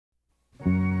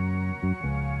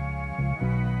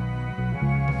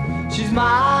She's my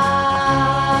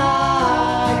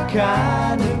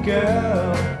kind of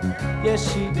girl.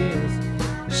 Yes, she is.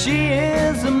 She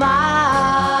is my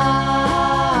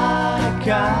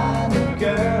kind of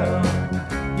girl.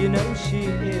 You know she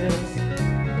is.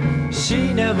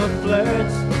 She never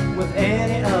flirts with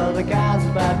any other guys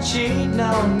about cheating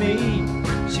on me.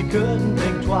 She couldn't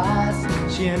think twice.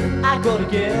 She and I go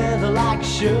together like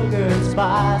sugar and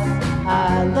spice.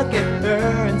 I look at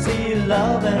her and see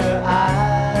love in her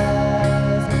eyes.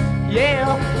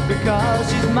 Yeah, because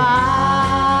she's my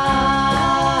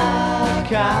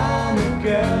kind of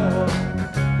girl.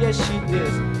 Yes, she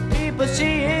is. But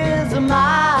she is my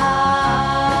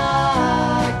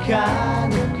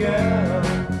kind of girl.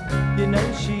 You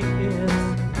know she is.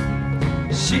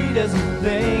 She doesn't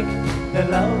think that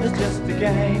love is just a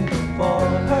game. For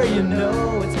her, you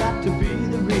know, it's got to be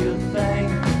the real thing.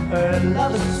 Her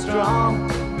love is strong,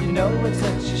 you know it's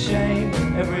such a shame.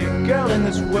 Every girl in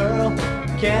this world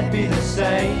can't be the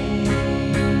same.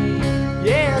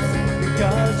 Yes,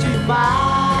 because she's my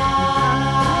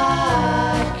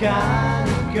kind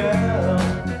of girl.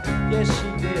 Yes, she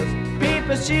is.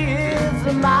 People, she is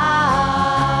my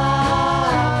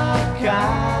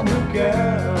kind of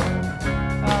girl.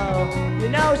 Oh, you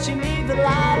know she needs a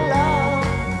lot of love.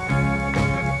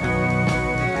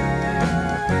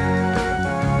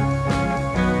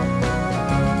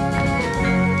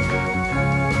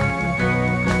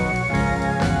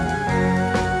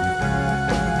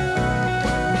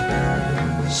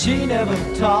 She never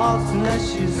talks unless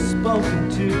she's spoken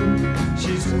to.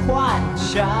 She's quite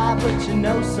shy, but you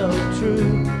know so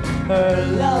true. Her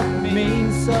love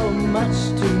means so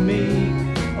much to me.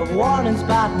 Of warnings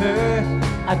about her,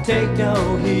 I take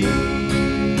no heed.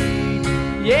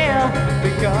 Yeah,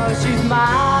 because she's my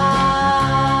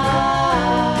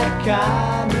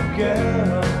kind of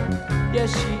girl.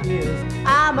 Yes, she is.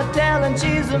 I'm a tellin'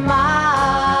 she's my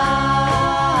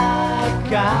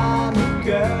kind of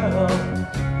girl.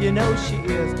 You know she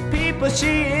is. People,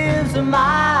 she is my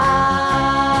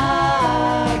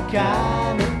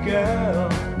kind of girl.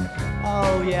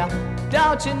 Oh yeah,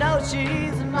 don't you know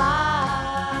she's my